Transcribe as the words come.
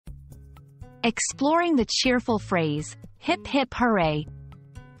Exploring the cheerful phrase, hip hip hooray.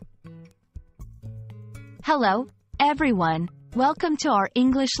 Hello, everyone. Welcome to our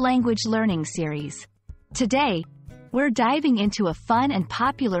English language learning series. Today, we're diving into a fun and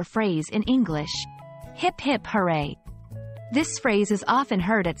popular phrase in English, hip hip hooray. This phrase is often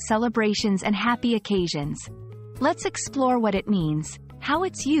heard at celebrations and happy occasions. Let's explore what it means, how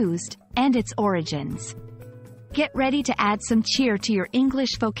it's used, and its origins. Get ready to add some cheer to your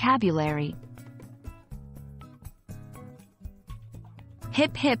English vocabulary.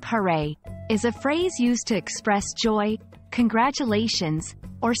 Hip hip hooray is a phrase used to express joy, congratulations,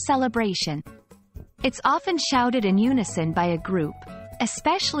 or celebration. It's often shouted in unison by a group,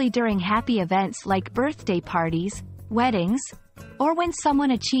 especially during happy events like birthday parties, weddings, or when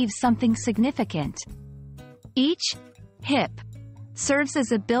someone achieves something significant. Each hip serves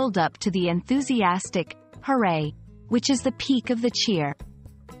as a build-up to the enthusiastic hooray, which is the peak of the cheer.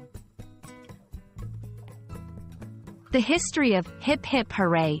 The history of hip hip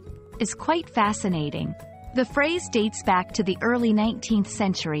hooray is quite fascinating. The phrase dates back to the early 19th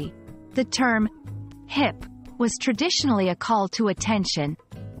century. The term hip was traditionally a call to attention,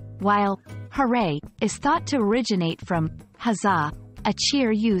 while hooray is thought to originate from huzzah, a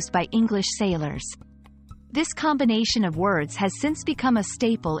cheer used by English sailors. This combination of words has since become a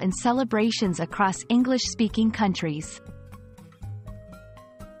staple in celebrations across English-speaking countries.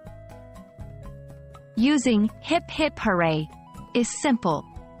 Using hip hip hooray is simple.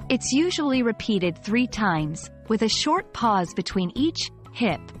 It's usually repeated 3 times, with a short pause between each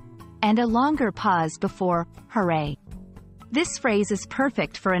hip and a longer pause before hooray. This phrase is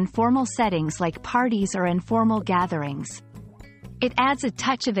perfect for informal settings like parties or informal gatherings. It adds a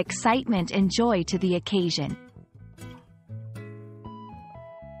touch of excitement and joy to the occasion.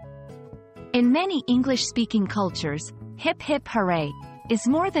 In many English-speaking cultures, hip hip hooray is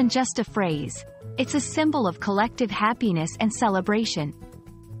more than just a phrase. It's a symbol of collective happiness and celebration.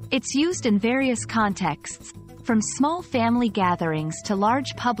 It's used in various contexts, from small family gatherings to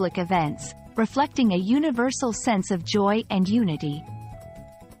large public events, reflecting a universal sense of joy and unity.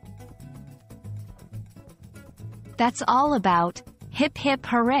 That's all about hip hip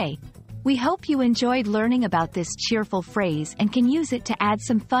hooray. We hope you enjoyed learning about this cheerful phrase and can use it to add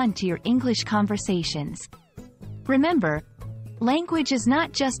some fun to your English conversations. Remember, language is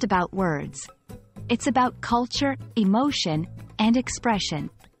not just about words. It's about culture, emotion, and expression.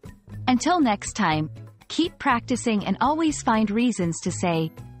 Until next time, keep practicing and always find reasons to say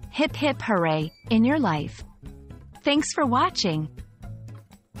hip hip hooray in your life. Thanks for watching.